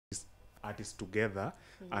artists together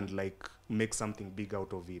and like make something big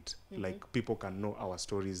out of it. Like people can know our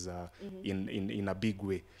stories in a big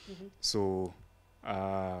way. So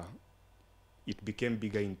it became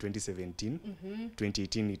bigger in 2017.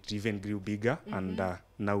 2018 it even grew bigger, and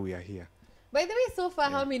now we are here. By the way, so far,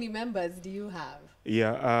 how many members do you have?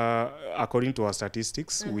 Yeah, according to our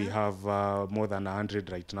statistics, we have more than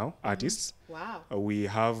 100 right now, artists. Wow. We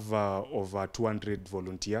have over 200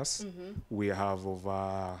 volunteers. We have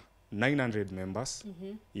over 900 members.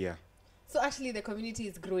 Yeah. So actually the community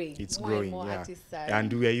is growing. It's more growing, and more yeah. artists are.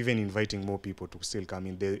 And we are even inviting more people to still come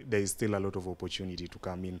in. There is still a lot of opportunity to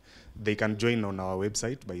come in. They can join on our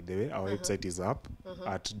website, by the way. Our website is up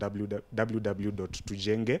at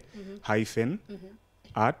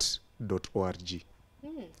www.tujenge-art.org.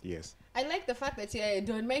 Yes. I like the fact that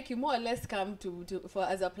don't make you more or less come for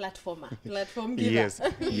as a platform giver. Yes,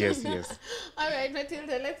 yes. All right,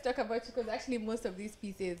 Matilda, let's talk about you, because actually most of these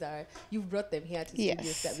pieces you've brought them here to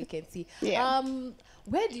studios that we can see. Yeah.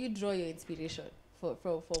 Where do you draw your inspiration for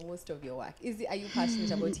most of your work? Are you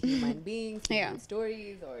passionate about human beings, human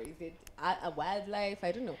stories, or is it a wildlife?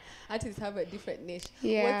 I don't know. Artists have a different niche.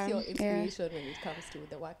 What's your inspiration when it comes to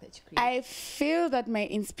the work that you create? I feel that my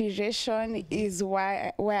inspiration is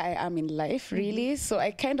where I am in life, really. So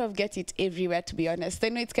I kind of get it everywhere, to be honest. I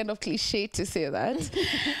know it's kind of cliche to say that,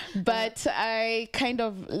 but I kind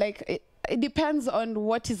of like it. It depends on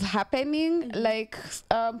what is happening. Like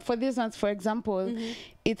for these ones, for example,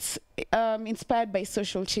 it's inspired by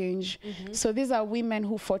social change. So these are women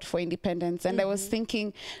who fought for independence. And I was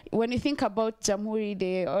thinking, when you think about Jamhuri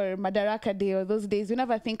Day or Madaraka Day or those days, we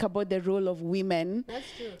never think about the role of women. That's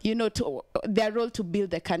true. You know, their role to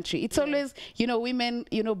build the country. It's always, you know, women,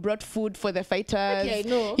 you know, brought food for the fighters. Okay, I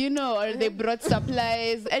know. You know, or they brought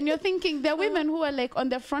supplies. And you're thinking, there are women who are like on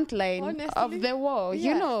the front line of the war,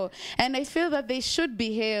 you know. And I feel that they should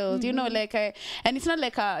be hailed, you know, like and it's not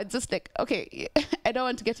like just like, okay, I don't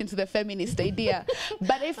want to get into the feminist idea,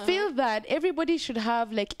 but I feel that everybody should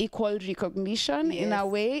have like equal recognition in a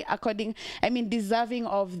way, deserving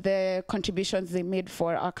of the contributions they made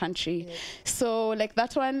for our country. So like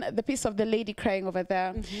that one, the piece of the lady crying over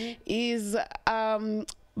there is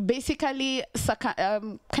basically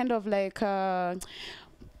kind of like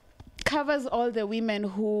covers all the women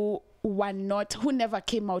who never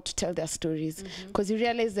came out to tell their stories, because you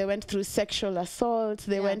realize they went through sexual assault,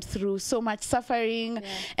 they went through so much suffering,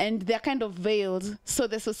 and they're kind of veiled. So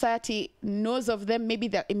the society knows of them, maybe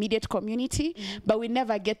their immediate community, but we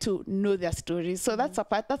never get to know their stories. So that's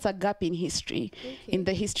a gap in history, in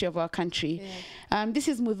the history of our country. This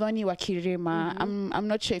is Muthoni Wakirima. I'm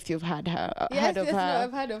not sure if you've heard her. Heard of her. No,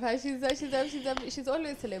 I've heard of her. She's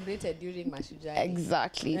always celebrated during Mashujaa.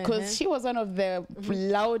 Exactly, because she was one of the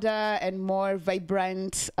louder and more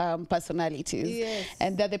vibrant personalities,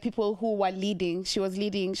 and they're the people who were leading. She was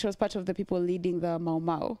part of the people leading the Mau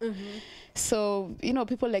Mau. So, you know,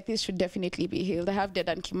 people like this should definitely be healed. I have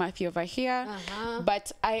Dedan Kimathi over here,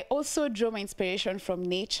 but I also draw my inspiration from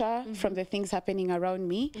nature, from the things happening around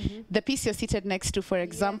me. The piece you're seated next to, for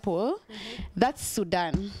example, that's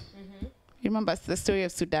Sudan. Remember the story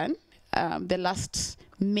of Sudan? The last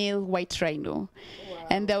male white rhino.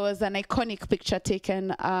 And there was an iconic picture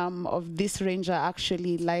taken of this ranger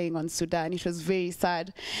actually lying on Sudan. It was very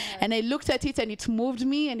sad. And I looked at it and it moved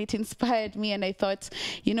me and it inspired me. And I thought,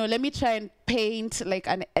 you know, let me try and paint like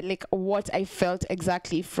what I felt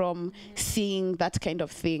exactly from seeing that kind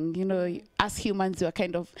of thing. You know, as humans, we are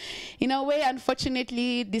kind of, in a way,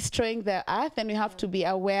 unfortunately, destroying the earth, and we have to be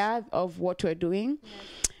aware of what we're doing.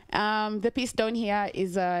 The piece down here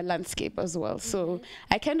is a landscape as well. So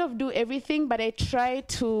I kind of do everything, but I try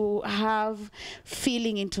to have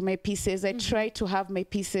feeling into my pieces. I try to have my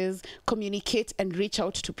pieces communicate and reach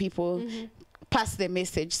out to people, pass the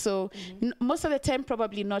message. So most of the time,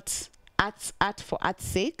 probably not art for art's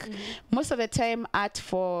sake. Most of the time, art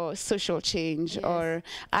for social change or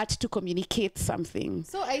art to communicate something.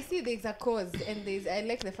 So I see there's a cause, and I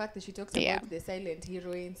like the fact that she talks about the silent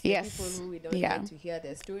heroines, the people who we don't get to hear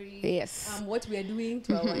their story, what we are doing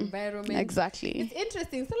to our environment. Exactly. It's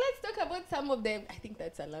interesting. So let's talk about some of them. I think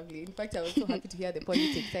that's a lovely. In fact, I was so happy to hear the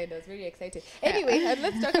politics side. I was very excited. Anyway,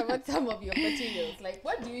 let's talk about some of your materials. Like,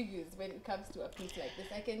 what do you use when it comes to a piece like this?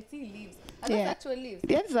 I can see leaves. Are those actual leaves?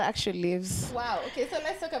 Yeah, those are actual leaves. Wow. Okay, so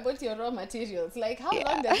let's talk about your raw materials. Like, how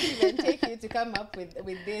long does it even take you to come up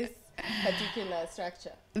with this particular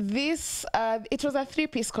structure? This, it was a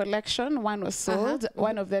 3-piece collection. One was sold.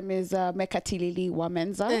 One of them is Mekatilili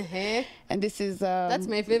Wamenza. And this is... that's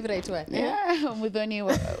my favorite one. Muthoni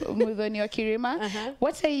Wakirima.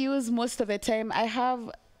 What I use most of the time, I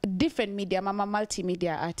have different medium. I'm a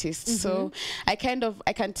multimedia artist, so I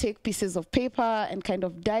can take pieces of paper and kind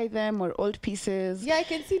of dye them, or old pieces. Yeah, I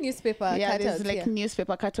can see newspaper cutouts. There's like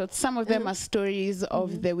newspaper cutouts. Some of them are stories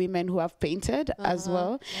of the women who have painted as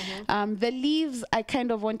well. The leaves, I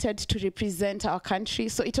kind of wanted to represent our country.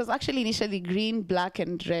 So it was actually initially green, black,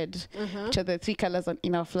 and red, which are the three colors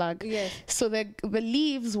in our flag. Yes. So the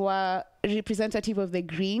leaves were representative of the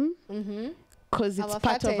green. Because it's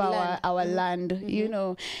part of our land, you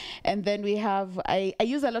know. And then we have, I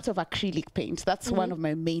use a lot of acrylic paint. That's one of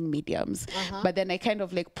my main mediums. But then I kind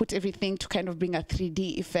of like put everything to kind of bring a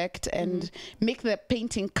 3D effect and make the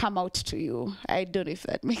painting come out to you. I don't know if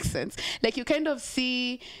that makes sense. Like you kind of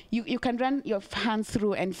see, you can run your hands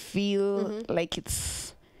through and feel like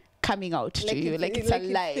it's coming out to you, like it's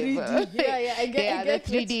alive. I get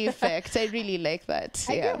the 3D effect. I really like that.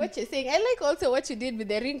 I get what you're saying. I like also what you did with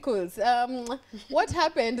the wrinkles. What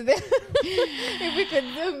happened there? If we could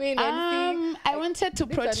zoom in and see. I wanted to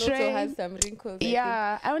portray. This one also has some wrinkles.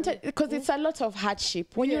 I wanted, because it's a lot of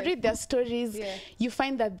hardship. When you read their stories, you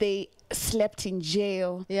find that they slept in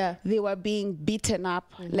jail. They were being beaten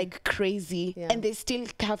up like crazy, and they still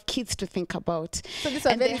have kids to think about. So these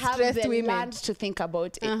are very stressed women. Land to think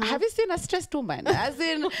about. Have you seen a stressed woman? As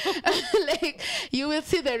in, like you will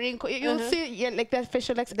see the wrinkle. You'll see like their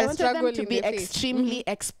facial expression. I wanted them to be extremely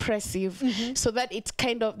expressive, so that it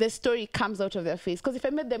kind of the story comes out of their face. Because if I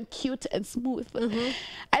made them cute and smooth,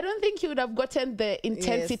 I don't think you would have gotten the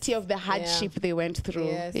intensity of the hardship they went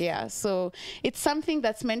through. So it's something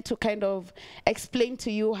that's meant to kind of explain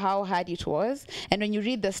to you how hard it was. And when you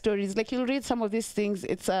read the stories, like you'll read some of these things,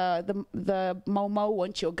 it's the Mau Mau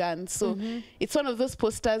want your guns. So it's one of those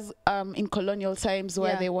posters in colonial times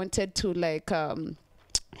where they wanted to like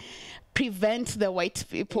prevent the white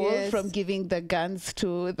people from giving the guns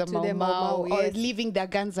to the Mau Mau, or leaving their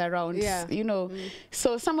guns around, you know.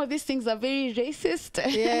 So some of these things are very racist,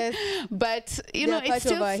 but you know, it's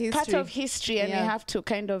still part of history, and we have to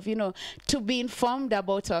kind of, you know, to be informed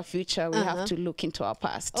about our future, we have to look into our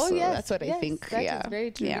past. So that's what I think. That is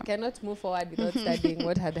very true. We cannot move forward without studying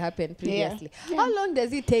what had happened previously. How long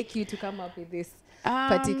does it take you to come up with this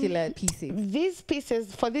particular pieces? These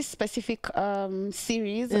pieces for this specific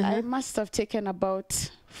series, I must have taken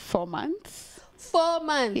about 4 months. 4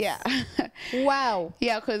 months? Yeah. Wow.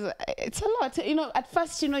 Yeah, because it's a lot. You know, at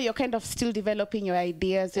first, you know, you're kind of still developing your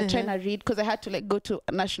ideas. You're trying to read, because I had to like go to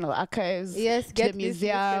National Archives, to the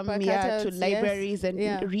museum, to libraries, and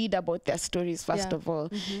read about their stories first of all.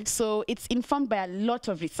 So it's informed by a lot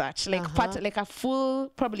of research. Like like a full,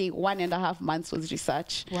 probably 1.5 months was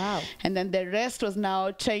research. Wow. And then the rest was now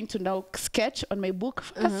trying to sketch on my book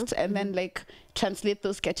first, and then like translate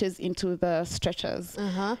those sketches into the stretchers,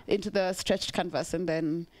 into the stretched canvas, and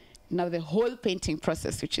then now the whole painting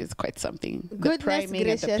process, which is quite something. The priming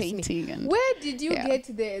and the painting. And where did you get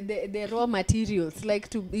the raw materials, like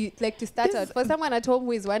to start out? For someone at home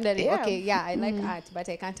who is wondering, okay, I like art, but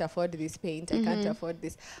I can't afford this paint, I can't afford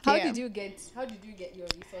this. How did you get your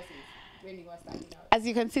resources when you were starting out? As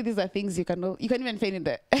you can see, these are things you can even find in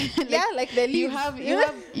the like the leaves.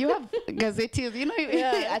 You have gazettes, you know,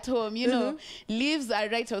 at home, you know, leaves are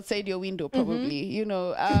right outside your window probably, you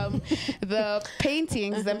know. The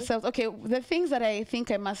paintings themselves, okay, the things that I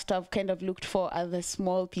think I must have kind of looked for are the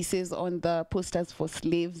small pieces on the posters for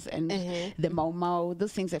slaves and the Mau Mau.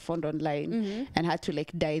 Those things I found online and had to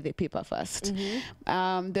like dye the paper first.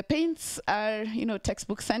 The paints are, you know,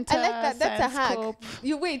 textbook center. I like that. That's a hack.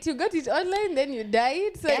 You got it online, then you dye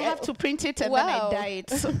it. So I have to print it and then I dye it.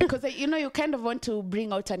 So, because you know, you kind of want to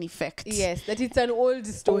bring out an effect. Yes, that it's an old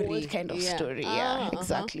story. Old kind of story.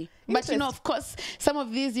 Exactly. But you know, of course, some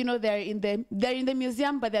of these, you know, they're in the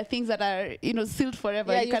museum, but they're things that are, you know, sealed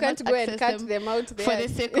forever. Yeah, you can't go and cut them out there for the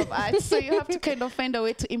sake of art. So you have to kind of find a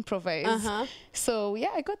way to improvise. So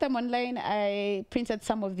yeah, I got them online. I printed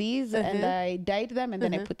some of these and I dyed them, and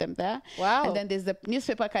then I put them there. Wow. And then there's the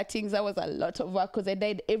newspaper cuttings. That was a lot of work, because I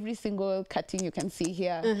dyed every single cutting you can see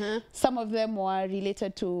here. Some of them were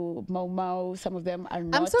related to Mau Mau. Some of them are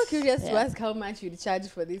not. I'm so curious to ask how much you'd charge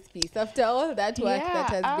for this piece after all that work that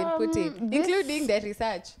has been put in, including the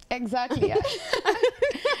research. Exactly.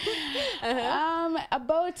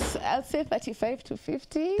 About, I'll say 35 to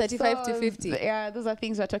 50. 35 to 50. Yeah, those are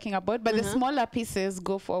things we're talking about. But the smaller pieces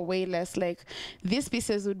go for way less. Like these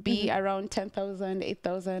pieces would be around 10,000,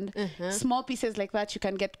 8,000. Small pieces like that you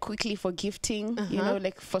can get quickly for gifting. You know,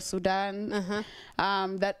 like for Sudan.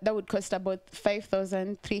 That would cost about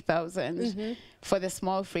 5,000, 3,000 for the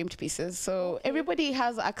small framed pieces. So everybody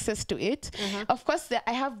has access to it. Of course,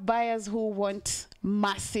 I have buyers who want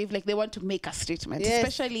massive, like they want to make a statement,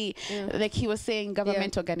 especially especially like he was saying,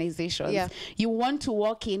 government organizations. You want to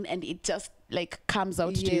walk in and it just like comes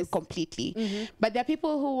out to you completely. But there are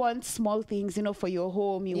people who want small things, you know, for your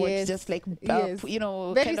home. You want just like, you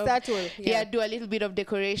know, very subtle. Do a little bit of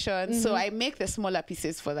decoration. So I make the smaller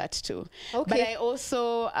pieces for that too. But I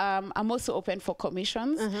also, I'm also open for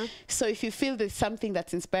commissions. So if you feel there's something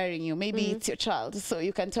that's inspiring you, maybe it's your child. So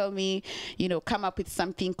you can tell me, you know, come up with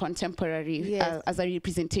something contemporary as a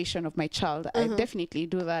representation of my child. I definitely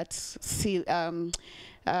do that. See,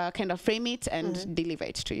 kind of frame it and deliver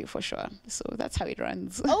it to you for sure. So that's how it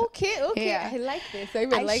runs. Okay. I like this.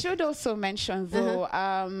 I should also mention though,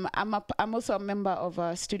 I'm also a member of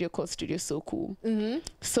a studio called Studio So Cool.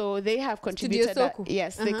 So they have contributed.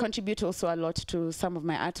 Yes, they contribute also a lot to some of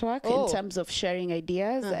my artwork in terms of sharing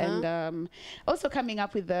ideas and also coming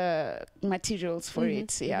up with the materials for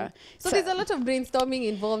it. So there's a lot of brainstorming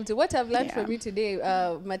involved. What I've learned from you today,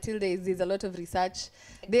 Matilda, is there's a lot of research.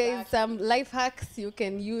 There's some life hacks you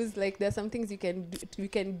can use. Like there's some things you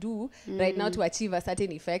can do right now to achieve a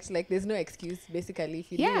certain effect. Like there's no excuse basically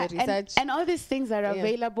if you do your research. And all these things are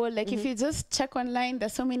available. Like if you just check online,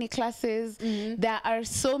 there's so many classes. There are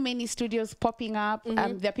so many studios popping up.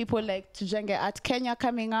 There are people like Tujenge Art Kenya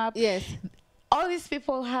coming up. Yes. All these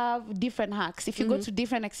people have different hacks. If you go to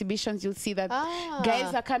different exhibitions, you'll see that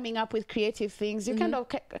guys are coming up with creative things. You kind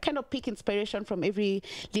of pick inspiration from every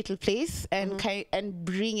little place and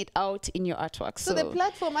bring it out in your artwork. So the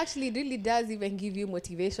platform actually really does even give you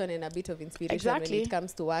motivation and a bit of inspiration when it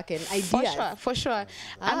comes to work and ideas. For sure.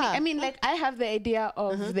 I mean, like I have the idea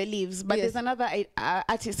of the leaves, but there's another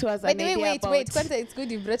artist who has an idea about... Wait. Kwanza, it's good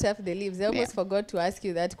you brought up the leaves. I almost forgot to ask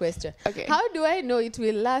you that question. Okay. How do I know it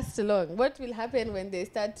will last long? What will happen when they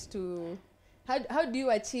start to how do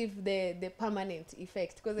you achieve the permanent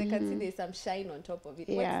effect? Because I can see there's some shine on top of it.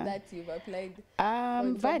 What's that you've applied?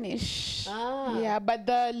 Varnish. But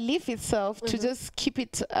the leaf itself, to just keep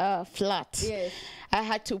it flat, I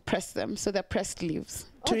had to press them. So they're pressed leaves.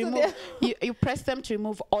 To remove, you press them to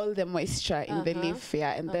remove all the moisture in the leaf,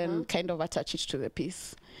 and then kind of attach it to the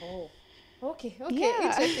piece. Okay,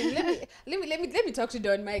 interesting. Let me talk to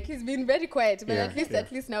Don Mike. He's been very quiet, but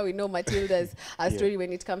at least now we know Matilda's story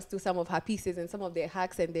when it comes to some of her pieces and some of the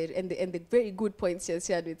hacks and the very good points she has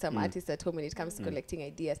shared with some artists at home when it comes to collecting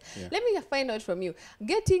ideas. Let me find out from you.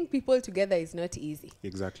 Getting people together is not easy.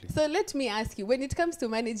 Exactly. So let me ask you, when it comes to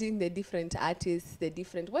managing the different artists,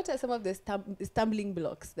 what are some of the stumbling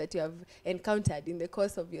blocks that you have encountered in the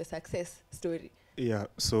course of your success story? Yeah.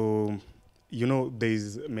 So, you know,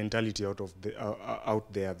 there's mentality out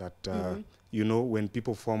there that you know, when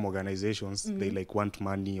people form organizations, they like want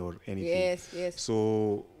money or anything. Yes.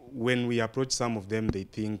 So when we approach some of them, they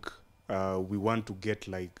think we want to get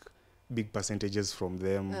like big percentages from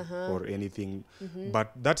them or anything,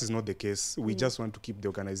 but that is not the case. We just want to keep the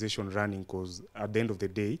organization running, because at the end of the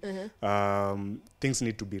day, things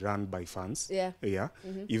need to be run by fans.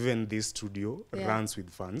 Even this studio runs with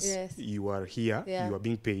fans. You are here, you are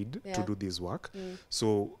being paid to do this work.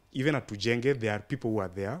 So even at Tujenge, there are people who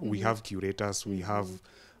are there. We have curators, we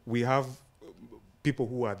have people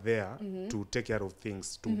who are there to take care of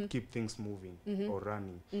things, to keep things moving or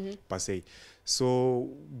running, per se. So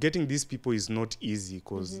getting these people is not easy,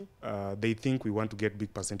 because they think we want to get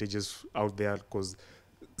big percentages out there, because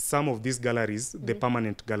some of these galleries, the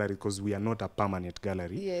permanent gallery, because we are not a permanent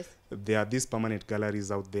gallery, there are these permanent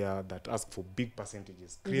galleries out there that ask for big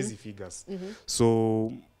percentages, crazy figures.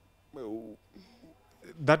 So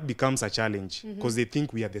that becomes a challenge, because they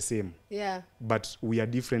think we are the same, but we are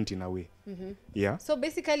different in a way. So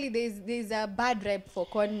basically there's a bad rep for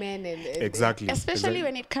con men and exactly, especially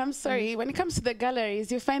when it comes when it comes to the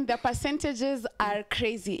galleries, you find the percentages are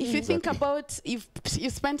crazy. If you think about, you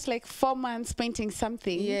spent like 4 months painting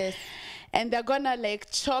something, and they're gonna like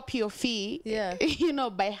chop your fee, you know,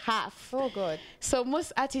 by half. Oh God. So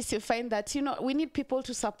most artists, you find that, you know, we need people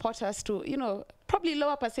to support us to, you know, probably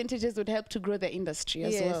lower percentages would help to grow the industry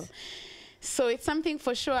as well. So it's something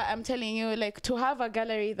for sure, I'm telling you, like to have a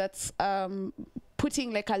gallery that's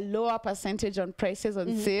putting like a lower percentage on prices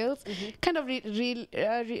on sales kind of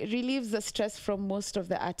relieves the stress from most of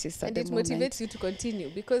the artists at the moment. And it motivates you to continue,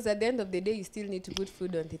 because at the end of the day, you still need to put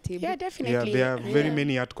food on the table. Yeah, definitely. Yeah, there are very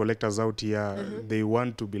many art collectors out here. They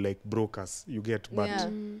want to be like brokers, you get, but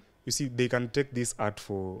you see, they can take this art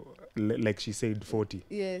for, like she said, 40.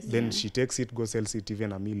 Yes. Then she takes it, go sells it even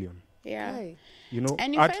 $1 million. Yeah. Right. You know,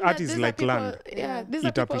 And you art is like land. Yeah, these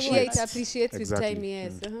It are people who it appreciates with Exactly. time,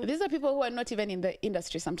 yes. These are people who are not even in the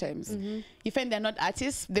industry sometimes. You find they're not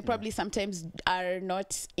artists. They probably sometimes are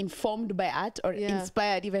not informed by art or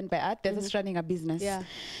inspired even by art. They're just running a business. Yeah.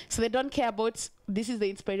 So they don't care about this is the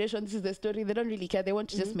inspiration, this is the story. They don't really care. They want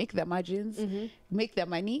to just make their margins, make their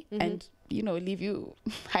money, and leave you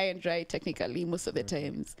high and dry technically most of the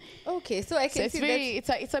times. Okay, so I can see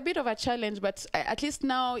it's a bit of a challenge, but at least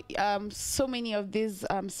now so many of these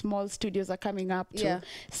small studios are coming up to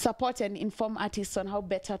support and inform artists on how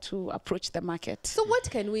better to approach the market. So what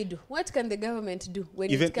can we do? What can the government do when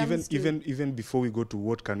it comes to even before we go to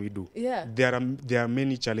what can we do? Yeah. There are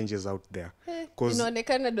many challenges out there. Because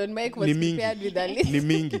Don Mike was prepared with a list.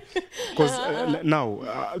 Because now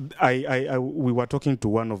we were talking to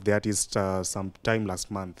one of the artists some time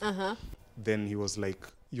last month. Then he was like,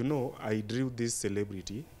 I drew this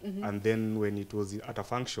celebrity, and then when it was at a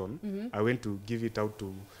function, I went to give it out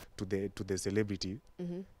to the celebrity,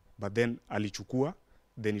 but then alichukua,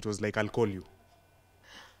 then it was like, I'll call you.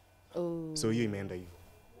 Oh. So you imeenda hivyo.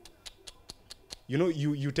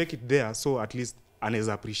 You take it there, so at least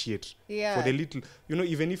anaweza appreciate. Yeah. For the little,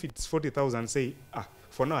 even if it's 40,000, say,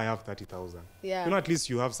 for now I have 30,000. Yeah. At least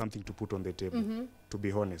you have something to put on the table, to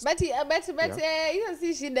be honest. But hiyo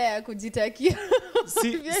si shida ya kujitakia.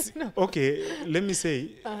 Okay, let me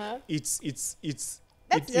say, it's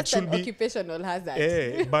that's just should an be occupational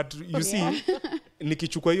hazard. But you see,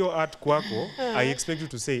 nikichukua hiyo art kwako, I expect you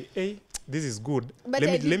to say, hey, this is good. But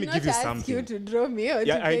let me not give you ask something. You to draw me or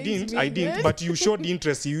to I didn't. But you showed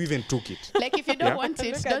interest. You even took it. Like if you don't want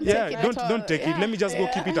it, don't take it. Don't take it. Let me just go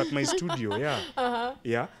keep it at my studio. Yeah.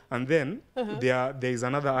 Yeah. And then there is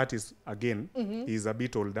another artist again. He's a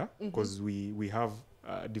bit older because we have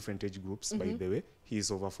different age groups. By the way, he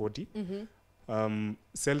is over 40.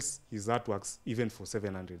 Sells his artworks even for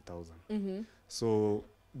 700,000. So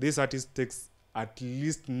this artist takes at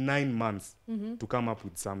least 9 months to come up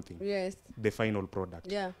with something. Yes. The final product.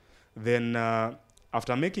 Yeah. Then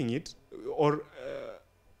after making it, or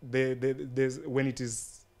when it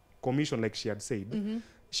is commissioned, like she had said,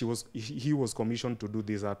 he was commissioned to do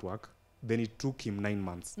this artwork. Then it took him 9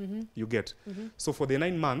 months. You get. So for the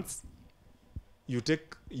 9 months, you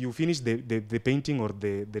finish the painting or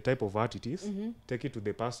the type of art it is, take it to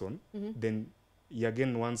the person, then he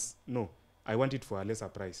again wants, no, I want it for a lesser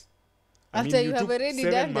price. After you have already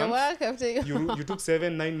done the work, after you took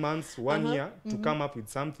 7-9 months, 1 year to come up with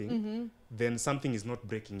something, then something is not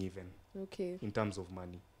breaking even. Okay. In terms of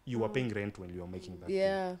money. You are paying rent when you are making that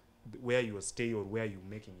thing. Where you stay or where you're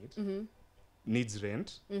making it needs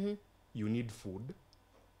rent, you need food,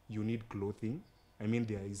 you need clothing. I mean,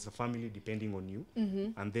 there is a family depending on you,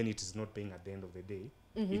 and then it is not paying at the end of the day.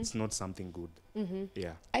 It's not something good.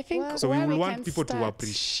 Yeah. I think so. We want people to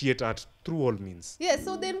appreciate art through all means. Yeah.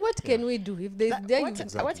 So then, what can we do if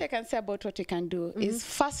there's what I can say about what we can do is,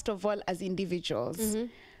 first of all, as individuals,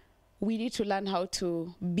 we need to learn how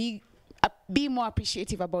to be more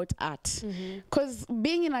appreciative about art, because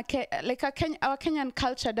being in our Kenyan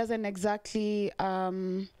culture doesn't exactly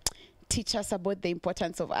teach us about the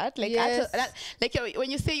importance of art. Like,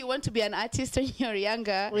 when you say you want to be an artist when you're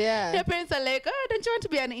younger, your parents are like, oh, don't you want to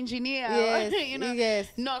be an engineer? Yes.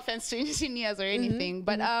 No offense to engineers or anything,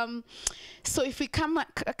 but so if we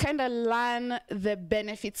kind of learn the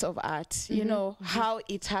benefits of art, how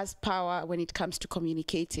it has power when it comes to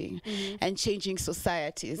communicating and changing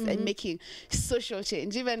societies and making social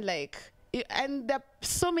change, even like. And there are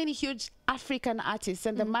so many huge African artists,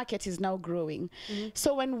 and the market is now growing.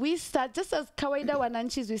 So when we start, just as kawaida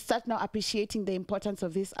wananchis, we start now appreciating the importance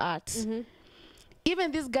of this art.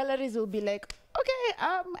 Even these galleries will be like, okay,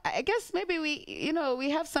 I guess maybe we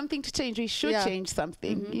have something to change. We should change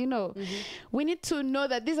something. We need to know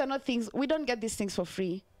that these are not things. We don't get these things for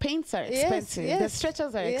free. Paints are expensive. The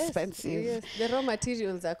stretchers are expensive. Yes. The raw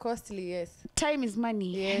materials are costly. Yes. Time is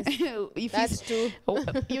money. Yes. That's true.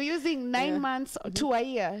 You're using 9 months to a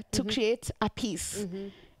year to create a piece.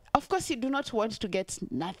 Of course, you do not want to get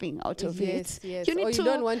nothing out of it. Yes. You need you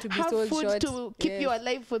don't want to be have sold food short. to keep you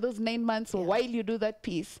alive for those 9 months while you do that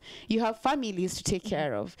piece. You have families to take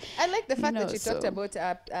care of. I like the fact that you talked about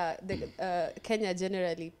Kenya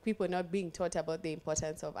generally, people not being taught about the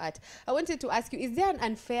importance of art. I wanted to ask you, is there an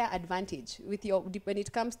unfair advantage with when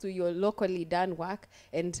it comes to your locally done work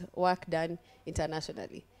and work done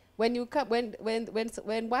internationally? When you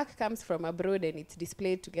when work comes from abroad and it's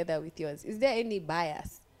displayed together with yours, is there any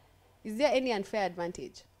bias? Is there any unfair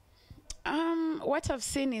advantage? What I've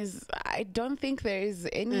seen is I don't think there is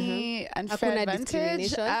any unfair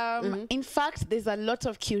advantage. In fact, there's a lot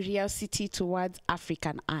of curiosity towards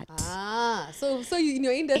African art. So in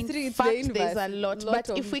your industry, in fact, there's a lot. But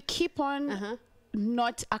if we keep on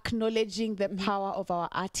not acknowledging the power of our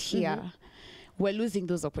art here, we're losing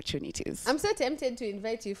those opportunities. I'm so tempted to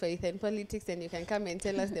invite you for Ethan Politics, and you can come and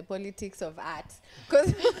tell us the politics of art.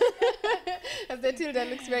 Because Tilda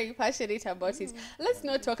looks very passionate about it. Let's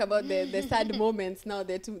not talk about the sad moments now,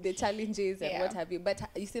 the challenges and what have you. But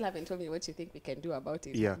you still haven't told me what you think we can do about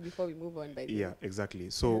it before we move on. Exactly.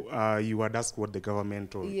 So you would ask what the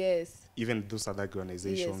government or even those other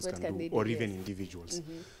organizations can do, or even individuals.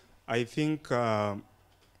 I think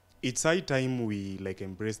it's high time we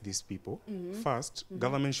embrace these people. First,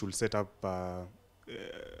 government should set up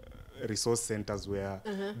resource centers where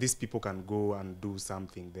these people can go and do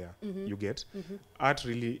something there. You get? Art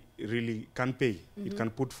really can pay. It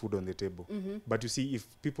can put food on the table. But you see, if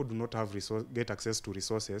people do not have get access to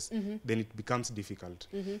resources, then it becomes difficult.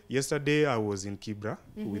 Yesterday, I was in Kibra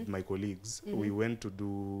with my colleagues. We went to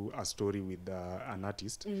do a story with an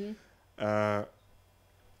artist.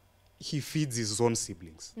 He feeds his own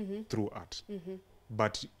siblings through art.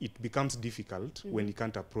 But it becomes difficult when he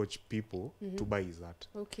can't approach people to buy his art.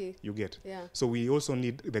 Okay. You get? Yeah. So we also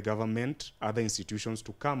need the government, other institutions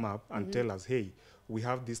to come up and tell us, hey, we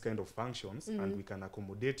have these kind of functions and we can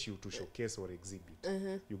accommodate you to showcase or exhibit.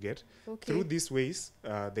 You get? Okay. Through these ways,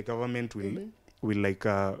 the government will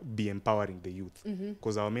be empowering the youth,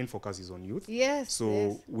 because our main focus is on youth.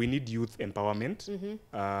 So we need youth empowerment.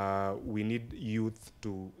 We need youth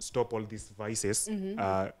to stop all these vices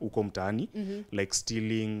uko mtaani, like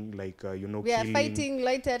stealing, we are fighting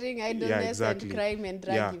loitering, idleness, and crime and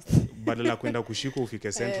drug use. Badala kwenda kushiko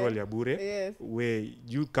ufike central ya bure, where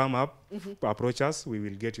you come up, approach us, we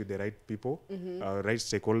will get you the right people, right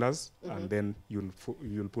stakeholders, and then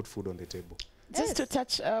you'll put food on the table. Just to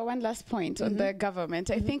touch one last point on the government,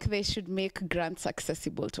 I think they should make grants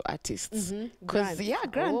accessible to artists. Grants,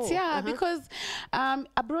 because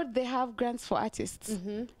abroad they have grants for artists.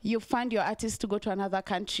 You fund your artists to go to another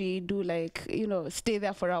country, do stay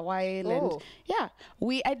there for a while, and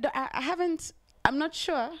I'm not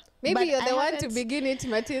sure. Maybe you're the one to begin it,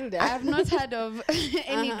 Matilda. I have not heard of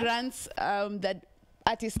any grants that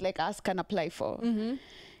artists like us can apply for.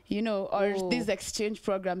 Or these exchange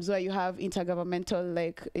programs where you have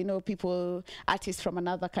intergovernmental, people, artists from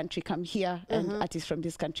another country come here and artists from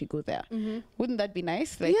this country go there. Wouldn't that be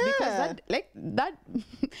nice? Because that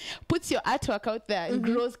puts your artwork out there and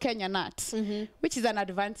grows Kenyan art, which is an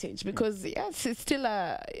advantage because it's still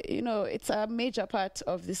it's a major part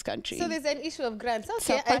of this country. So there's an issue of grants.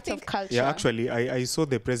 Okay, it's a part of culture. Yeah, actually, I saw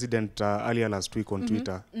the president earlier last week on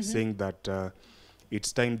Twitter saying that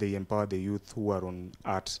it's time they empower the youth who are on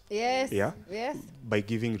art. Yes. Yeah. Yes. By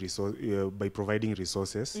giving by providing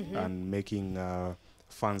resources and making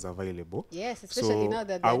funds available. Yes, especially now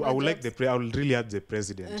that I would I will really ask the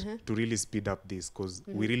president to really speed up this because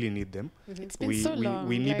we really need them. It's been so long.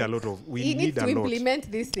 We need a lot of. He needs to implement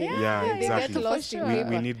this thing. Yeah, exactly.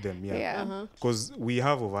 We need them. Yeah. Because we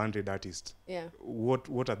have over 100 artists. Yeah.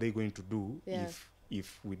 What are they going to do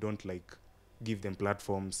if we don't give them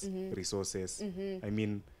platforms, resources? I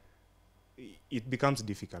mean, it becomes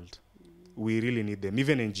difficult. We really need them.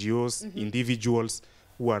 Even NGOs, individuals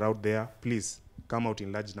who are out there, please come out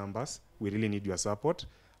in large numbers. We really need your support.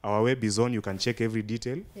 Our web is on. You can check every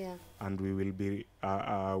detail, and we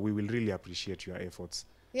will really appreciate your efforts.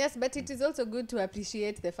 Yes, but it is also good to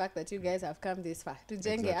appreciate the fact that you guys have come this far. To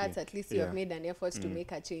Jenge Arts, at least you have made an effort to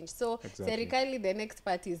make a change. So, Serikali, the next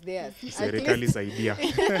part is theirs. Serikali's idea.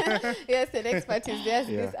 Yes, the next part is theirs.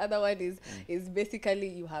 This other one is basically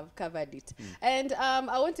you have covered it. And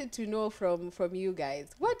I wanted to know from you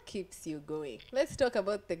guys, what keeps you going? Let's talk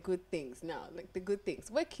about the good things now, the good things.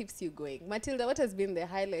 What keeps you going? Matilda, what has been the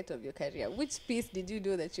highlight of your career? Which piece did you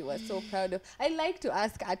do that you were so proud of? I like to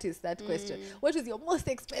ask artists that question. What was your most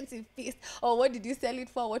expensive piece, or what did you sell it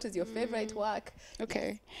for? What was your favorite work?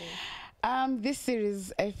 Okay. This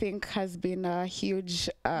series, I think, has been a huge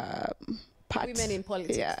part. Women in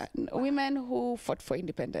politics. Yeah, women who fought for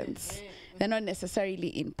independence. They're not necessarily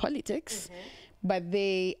in politics, but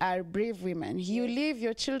they are brave women. You leave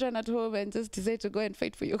your children at home and just decide to go and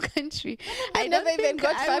fight for your country. I never even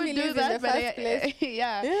got families in the first place.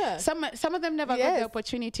 Yeah. Some of them never got the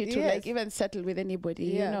opportunity to even settle with anybody,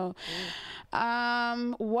 you know.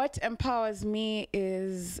 What empowers me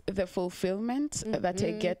is the fulfillment that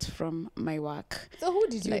I get from my work. So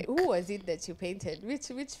who was it that you painted? Which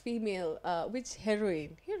female, which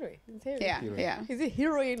heroine? Heroine. Yeah. Is it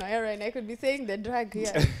heroine or heroine? I could be saying the drag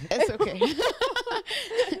here. It's okay.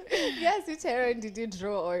 Yes, which heroine did you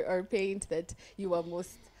draw or paint that you were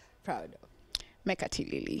most proud of?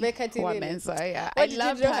 Mekatilili. Wamenza, yeah. What did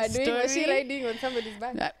you draw her doing? Was she riding on somebody's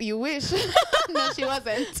back? You wish. No, she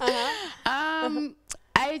wasn't.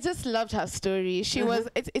 I just loved her story. She was.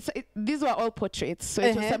 These were all portraits, so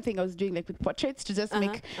it was something I was doing like with portraits to just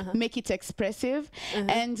make it expressive,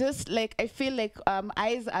 and just like I feel like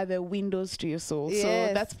eyes are the windows to your soul. Yes.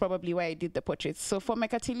 So that's probably why I did the portraits. So for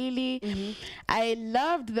Mekatilili, I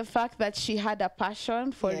loved the fact that she had a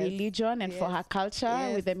passion for religion and for her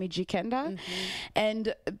culture with the Mijikenda,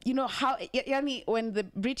 and you know how yani when the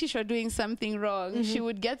British were doing something wrong, she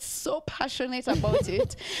would get so passionate about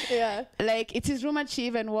it. Like it is rumored she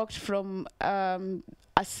even walked from a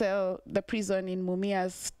cell, the prison in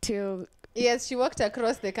Mumias, till yes, she walked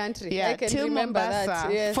across the country. Yeah, I can till remember Mombasa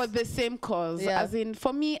that. Yes. for the same cause. As in,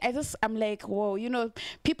 for me, I'm like, whoa, you know,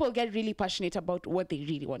 people get really passionate about what they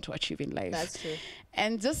really want to achieve in life. That's true.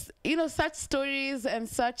 And just, you know, such stories and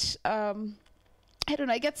such I don't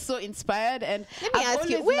know, I get so inspired. And let me ask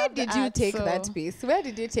you, where did you take that piece? Where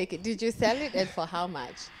did you take it? Did you sell it, and for how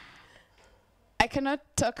much? I cannot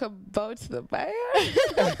talk about the buyer.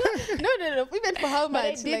 No. Even for how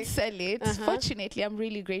much? But I did sell it. Fortunately, I'm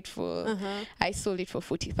really grateful. I sold it for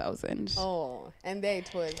 40,000. Oh, and there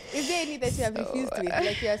it was. Is there any that you have refused with?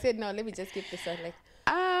 Like you have said, no, let me just keep this one. Like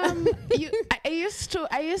I used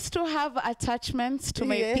to have attachments to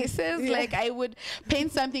my pieces. Like I would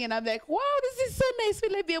paint something and I'm like, wow, this is so nice.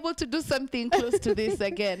 Will I be able to do something close to this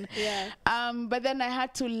again? But then I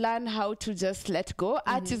had to learn how to just let go.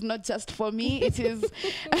 Art is not just for me. It is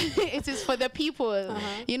it is for the people.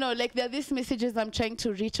 You know, like there are these messages I'm trying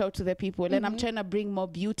to reach out to the people, and I'm trying to bring more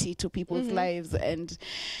beauty to people's lives. And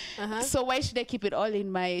so why should I keep it all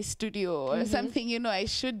in my studio or something? You know, I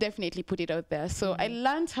should definitely put it out there. So I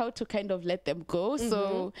learned how to kind of let them go.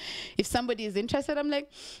 So if somebody is interested, I'm like,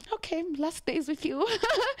 okay, last days with you.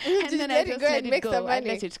 And then I just let it go. I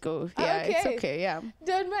let it go. Yeah, it's okay. Yeah.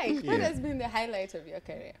 Don't mind. What has been the highlight of your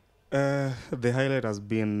career? The highlight has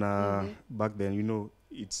been back then, you know,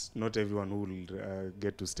 it's not everyone who will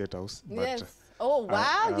get to State House. But, yes. Oh,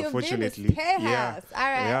 wow. You've been to State House. All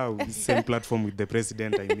right. Yeah, same platform with the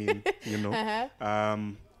president, I mean, you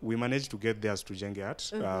know. We managed to get there to Tujenge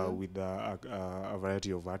Art with a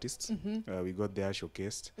variety of artists. We got there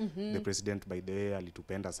showcased. The president, by the way,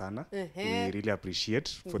 alitupenda sana. We really appreciate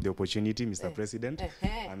for the opportunity, Mr. President.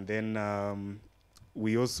 And then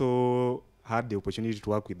we also had the opportunity to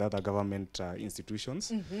work with other government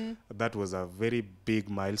institutions. That was a very big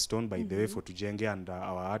milestone, by the way, for Tujenge and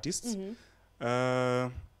our artists.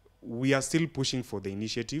 We are still pushing for the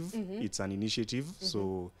initiative. It's an initiative,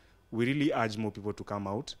 so we really urge more people to come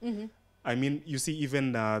out. I mean, you see,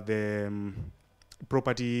 even the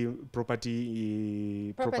property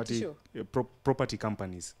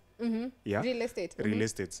companies. Yeah, real estate. Real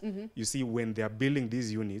estates. You see, when they are building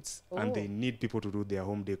these units and they need people to do their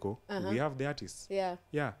home decor, we have the artists.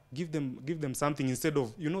 Yeah, give them something instead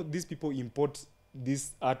of, you know, these people import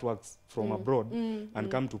these artworks from abroad and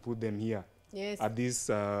come to put them here at this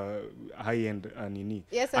high-end nini.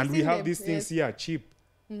 Yes, and we have these things here cheap.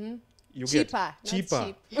 You cheaper, get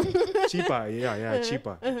cheaper, cheaper,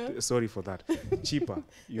 cheaper. Sorry for that, cheaper.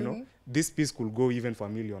 You know, this piece could go even for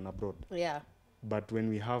 $1 million abroad. Yeah. But when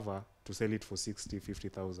we have her to sell it for 60,000,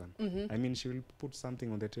 50,000, I mean, she will put something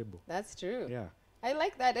on the table. That's true. Yeah. I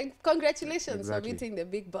like that. And congratulations for meeting the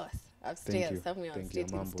big boss upstairs, somewhere on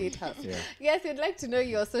State House. Yes, we'd like to know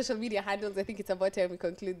your social media handles. I think it's about time we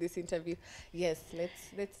conclude this interview. Yes,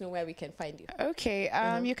 let's know where we can find you. Okay,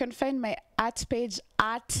 you can find my art page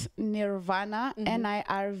at Nirvana,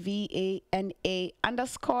 NIRVANA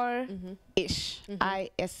 _ ish,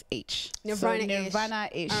 ISH.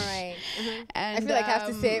 Nirvana-ish. All right. And I feel like I have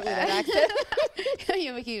to say it with an accent.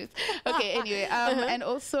 You're making it. Okay, anyway. And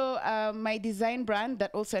also my design brand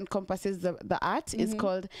that also encompasses the art is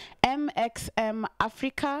called MXM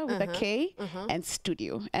Africa with a K and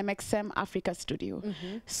Studio. MXM Africa Studio.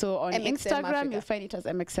 So on Instagram, you'll find it as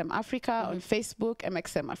MXM Africa. On Facebook,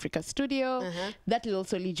 MXM Africa Studio. That will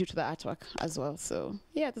also lead you to the artwork as well. So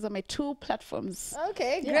yeah, those are my 2 platforms.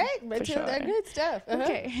 Okay, great. Matilda, good stuff.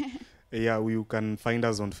 Okay. Yeah, you can find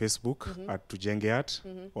us on Facebook at Tujenge Art,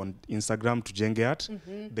 on Instagram Tujenge Art.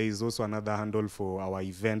 There is also another handle for our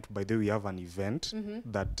event. By the way, we have an event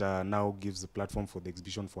that now gives a platform for the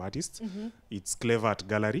exhibition for artists. It's Clever Art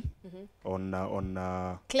Gallery on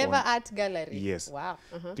Clever Art Gallery. Yes. Wow.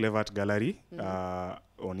 Clever Art Gallery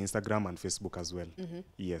on Instagram and Facebook as well.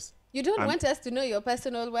 Yes. You don't want us to know your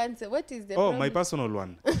personal ones. What is the problem? My personal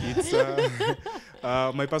one. It's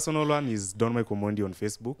my personal one is Don Michael Mondi on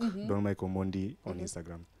Facebook, Don Michael Mondi on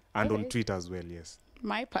Instagram, and on Twitter as well. Yes.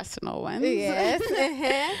 My personal ones. Yes.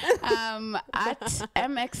 At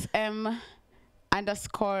MXM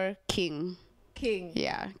 _King. King.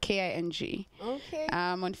 Yeah, King. Okay.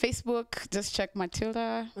 On Facebook, just check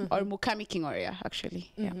Matilda or Mukami Kingoria,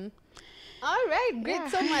 actually. Yeah. All right, great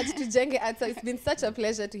so much to Jenge Atsa. It's been such a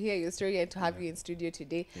pleasure to hear your story and to have you in studio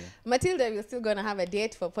today. Matilda, we're still going to have a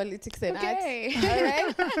date for politics and arts. All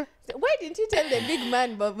right. So why didn't you tell the big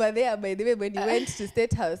man over there, by the way, when you went to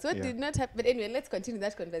State House? What did not happen? But anyway, let's continue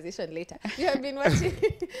that conversation later. You have been watching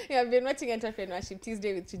Entrepreneurship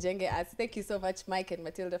Tuesday with Tujenge Atsa. Thank you so much, Mike and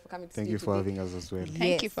Matilda, for coming to Thank you for having us as well.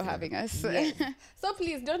 Thank you for having us. Yes. So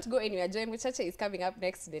please don't go anywhere. Join Muchacha is coming up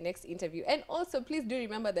next to the next interview. And also, please do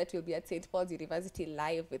remember that we'll be at St. Paul's University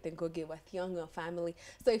live with Ngoge Wathiong'o family.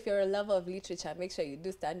 So if you're a lover of literature, make sure you do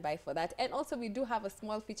stand by for that. And also, we do have a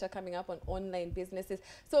small feature coming up on online businesses.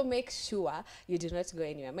 So make sure you do not go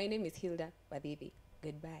anywhere. My name is Hilda Wadibi.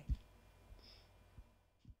 Goodbye.